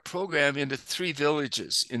put their program into 3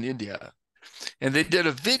 villages in India, and they did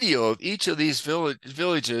a video of each of these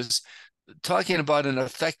villages talking about an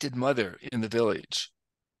affected mother in the village.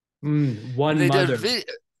 And One they did mother. one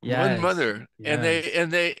Yes. mother, and Yes.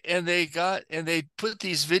 they put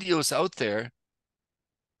these videos out there.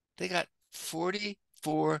 They got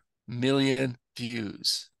 44 million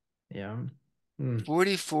views. Yeah. Mm.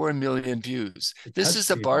 44 million views. It This touched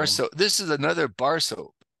is a bar people. soap. This is another bar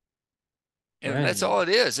soap. And Right. that's all it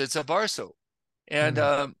is. It's a bar soap. And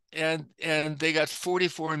Mm. they got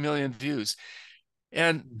 44 million views.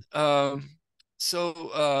 And the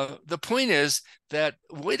point is that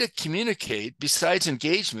way to communicate besides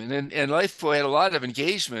engagement, and Lifeboy had a lot of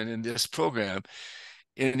engagement in this program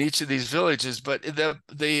in each of these villages, but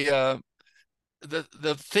the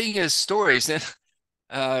thing is stories. And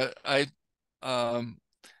uh, I um,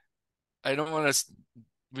 I don't want to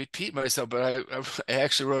repeat myself, but I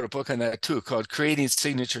actually wrote a book on that too, called Creating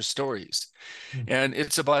Signature Stories. Mm. And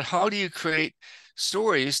it's about how do you create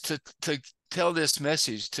stories to tell this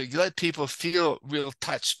message, to let people feel real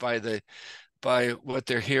touched by what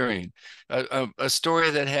they're hearing. A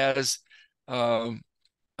story that has a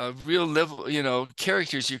real level,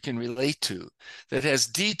 characters you can relate to, that has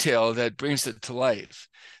detail that brings it to life,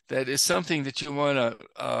 that is something that you want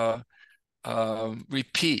to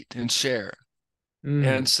repeat and share.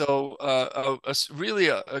 And Mm. so, really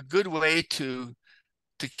a good way to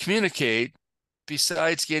communicate,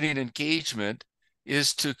 besides getting engagement,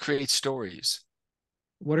 is to create stories.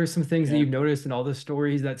 What are some things that And you've noticed in all the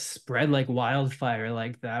stories that spread like wildfire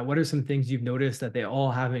like that? What are some things you've noticed that they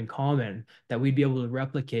all have in common that we'd be able to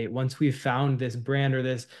replicate once we've found this brand or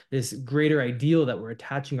this greater ideal that we're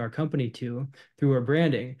attaching our company to through our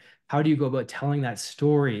branding? How do you go about telling that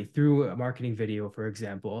story through a marketing video, for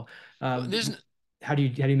example? there's How do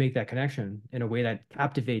you make that connection in a way that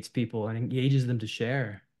captivates people and engages them to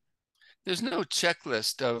share? there's no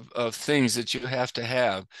checklist of things that you have to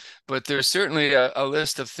have, but there's certainly a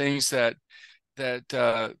list of things that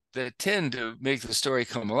tend to make the story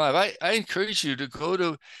come alive. I encourage you to go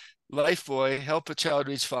to Lifeboy, Help a Child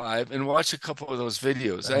Reach 5, and watch a couple of those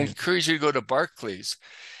videos. I Right. encourage you to go to Barclays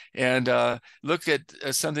and look at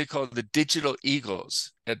something called the Digital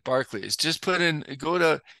Eagles at Barclays. Just go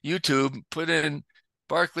to YouTube, put in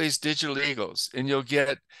Barclays Digital Eagles, and you'll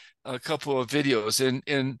get a couple of videos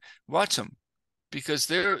and watch them, because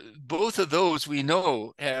they're both of those we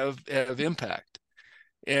know have impact,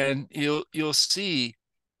 and you'll see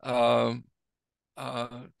um,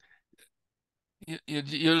 uh,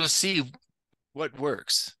 you'll see what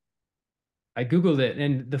works. I Googled it,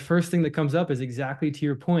 and the first thing that comes up is exactly to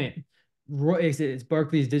your point. Roy, it's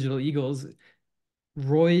Barclays Digital Eagles.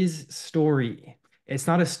 Roy's story. It's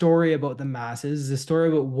not a story about the masses. It's a story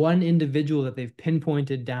about one individual that they've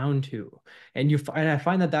pinpointed down to. And I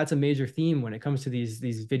find that that's a major theme when it comes to these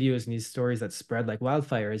videos and these stories that spread like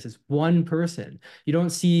wildfire. Is this one person? You don't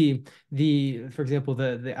see for example,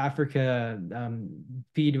 the Africa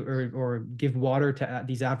feed or give water to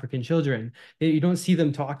these African children. You don't see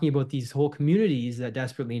them talking about these whole communities that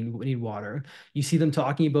desperately need water. You see them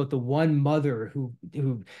talking about the one mother who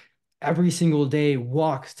every single day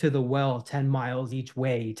walks to the well 10 miles each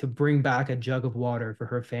way to bring back a jug of water for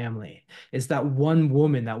her family. It's that one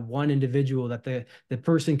woman, that one individual that the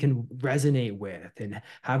person can resonate with and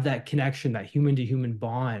have that connection, that human to human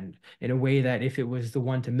bond in a way that if it was the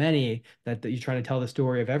one to many, that you're trying to tell the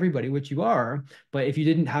story of everybody, which you are, but if you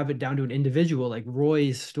didn't have it down to an individual like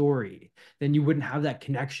Roy's story, then you wouldn't have that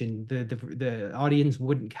connection. The audience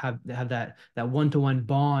wouldn't have that one-to-one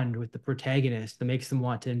bond with the protagonist that makes them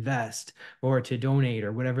want to invest or to donate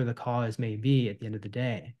or whatever the cause may be at the end of the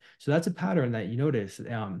day. So that's a pattern that you notice.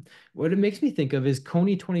 What it makes me think of is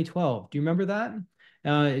Coney 2012. Do you remember that?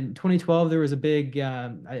 In 2012, there was a big,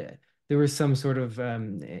 there was some sort of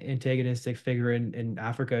antagonistic figure in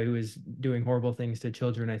Africa who was doing horrible things to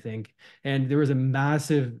children, I think. And there was a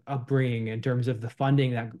massive upbringing in terms of the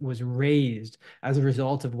funding that was raised as a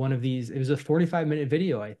result of one of these. It was a 45-minute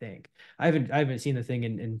video, I think. I haven't seen the thing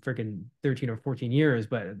in freaking 13 or 14 years,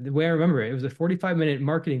 but the way I remember it was a 45-minute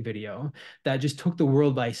marketing video that just took the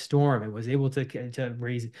world by storm and was able to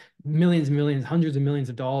raise millions and millions, hundreds of millions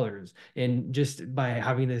of dollars, and just by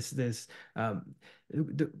having this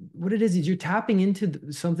what it is you're tapping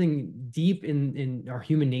into something deep in our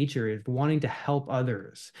human nature is wanting to help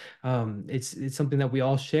others. It's something that we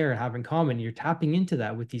all share and have in common. You're tapping into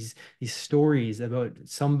that with these stories about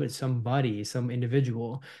somebody, some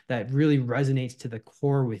individual that really resonates to the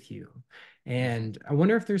core with you. Mhm. And I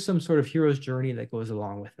wonder if there's some sort of hero's journey that goes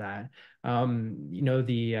along with that.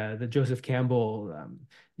 The Joseph Campbell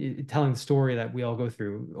telling the story that we all go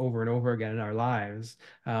through over and over again in our lives,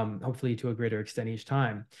 hopefully to a greater extent each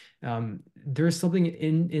time. There's something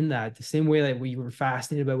in that, the same way that we were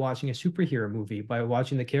fascinated by watching a superhero movie, by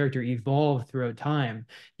watching the character evolve throughout time.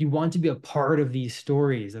 You want to be a part of these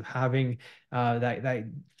stories, of having that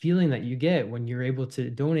feeling that you get when you're able to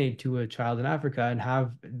donate to a child in Africa and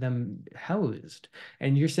have them housed.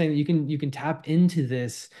 And you're saying that you can tap into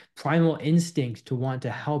this primal instinct to want to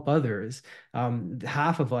help others.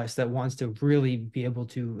 Half of us that wants to really be able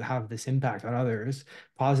to have this impact on others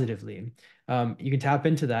positively. You can tap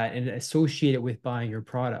into that and associate it with buying your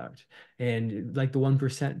product. And like the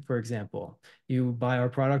 1%, for example, you buy our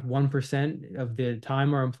product, 1% of the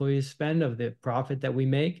time our employees spend, of the profit that we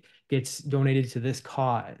make, gets donated to this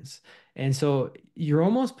cause. And so you're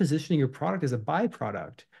almost positioning your product as a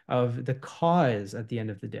byproduct of the cause at the end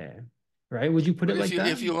of the day, right? Would you put it Well, like that?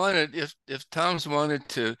 if you wanted, if Tom's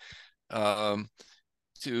wanted um,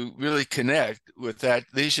 to really connect with that,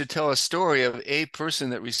 they should tell a story of a person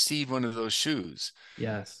that received one of those shoes.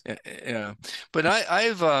 Yes. Yeah, but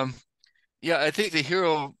I've yeah, I think the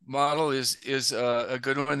hero model is a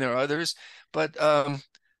good one. There are others, but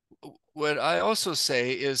what I also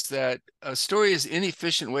say is that a story is an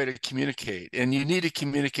inefficient way to communicate, and you need to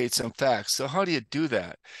communicate some facts. So how do you do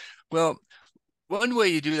that? Well, one way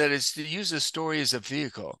you do that is to use a story as a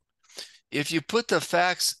vehicle. If you put the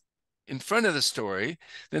facts in front of the story,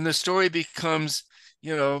 then the story becomes,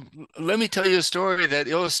 let me tell you a story that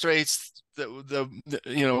illustrates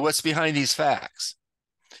what's behind these facts.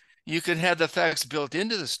 You can have the facts built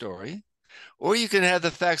into the story, or you can have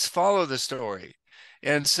the facts follow the story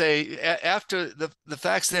and say after the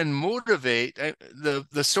facts then motivate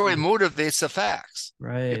the story motivates the facts.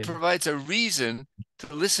 It Right. provides a reason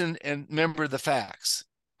to listen and remember the facts,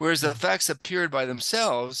 whereas the facts appeared by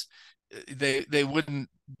themselves, they wouldn't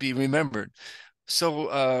be remembered. So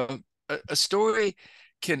a story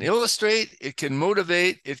can illustrate, it can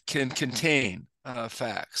motivate, it can contain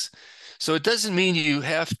facts. So it doesn't mean you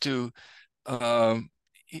have to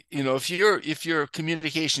if your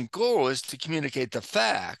communication goal is to communicate the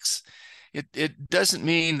facts, it doesn't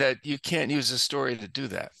mean that you can't use a story to do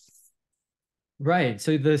that. Right.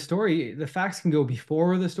 So the facts can go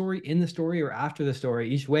before the story, in the story, or after the story.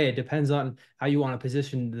 Each way, it depends on how you want to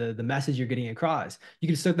position the message you're getting across. You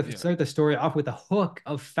can start the story off with a hook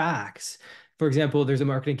of facts. For example, there's a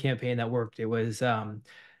marketing campaign that worked. It was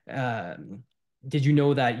uh, did you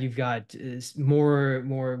know that you've got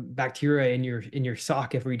more bacteria in your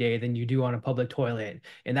sock every day than you do on a public toilet?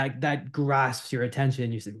 And that grasps your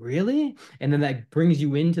attention. You said, really? And then that brings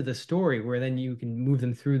you into the story, where then you can move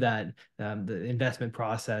them through that the investment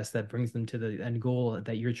process that brings them to the end goal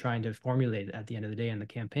that you're trying to formulate at the end of the day in the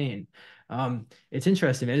campaign. It's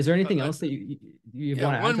interesting, man. Is there anything else that you Yeah,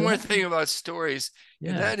 want to add one to more that? thing about stories,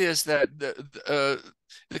 and Yeah. that is that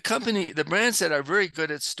the brands that are very good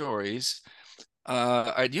at stories,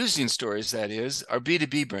 at using stories, that is, are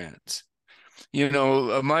B2B brands.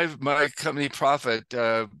 My company Profit,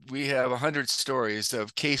 we have 100 stories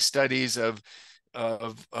of case studies of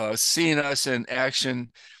seeing us in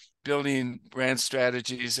action, building brand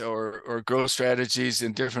strategies or growth strategies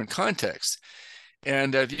in different contexts.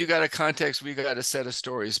 And if you got a context, we got a set of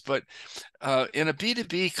stories. But in a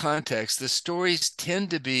B2B context, the stories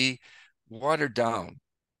tend to be watered down.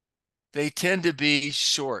 They tend to be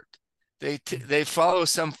short. They follow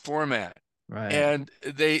some format, Right. and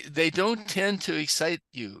they don't tend to excite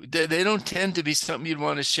you. They don't tend to be something you'd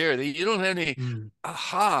want to share. You don't have any Mm.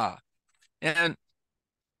 aha, and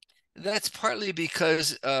that's partly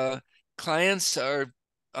because clients are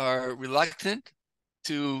reluctant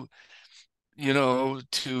to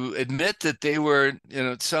to admit that they were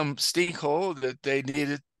some stinkhole, that they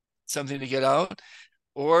needed something to get out,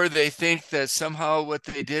 or they think that somehow what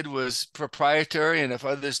they did was proprietary, and if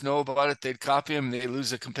others know about it, they'd copy them and they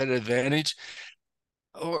lose a competitive advantage,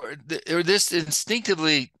 or this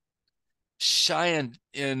instinctively shy and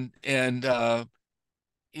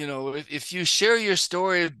if you share your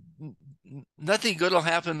story, nothing good will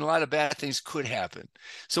happen. A lot of bad things could happen.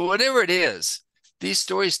 So whatever it is, these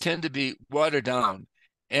stories tend to be watered down,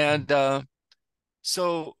 and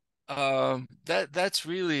so that's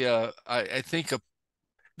really I think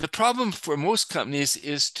the problem for most companies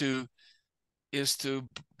is to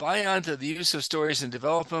buy onto the use of stories and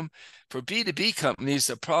develop them. For B2B companies,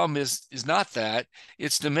 the problem is not that;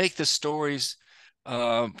 it's to make the stories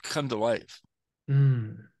come to life.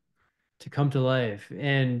 Mm. to come to life.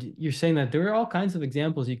 And you're saying that there are all kinds of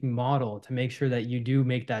examples you can model to make sure that you do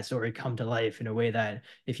make that story come to life in a way that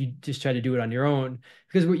if you just try to do it on your own,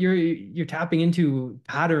 because what you're tapping into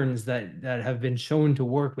patterns that have been shown to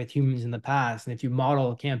work with humans in the past. And if you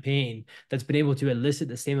model a campaign that's been able to elicit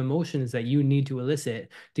the same emotions that you need to elicit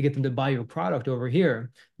to get them to buy your product over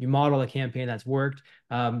here, you model a campaign that's worked.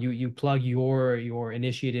 You plug your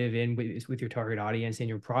initiative in with your target audience and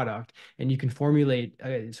your product, and you can formulate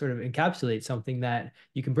sort of encapsulate something that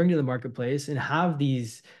you can bring to the marketplace and have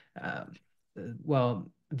these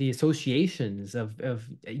the associations of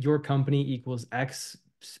your company equals X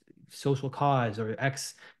social cause or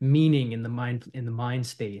X meaning in the mind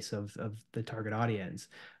space of the target audience.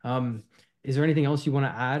 Is there anything else you want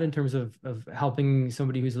to add in terms of helping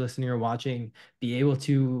somebody who's listening or watching be able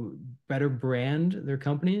to better brand their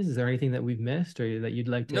companies? Is there anything that we've missed or that you'd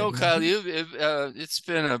like to No, Kyle, mention? it's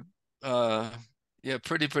been a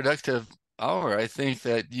pretty productive hour. I think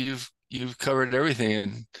that you've covered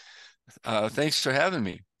everything, and thanks for having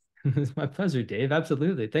me. It's my pleasure, Dave.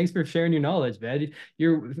 Absolutely. Thanks for sharing your knowledge, man.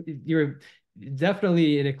 You're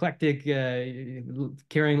definitely an eclectic,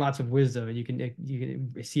 carrying lots of wisdom, and you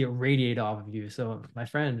can see it radiate off of you. So, my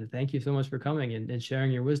friend, thank you so much for coming and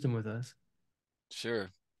sharing your wisdom with us.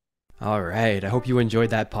 Sure. All right. I hope you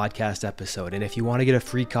enjoyed that podcast episode. And if you want to get a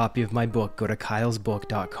free copy of my book, go to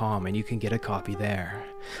kylesbook.com and you can get a copy there.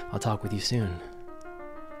 I'll talk with you soon.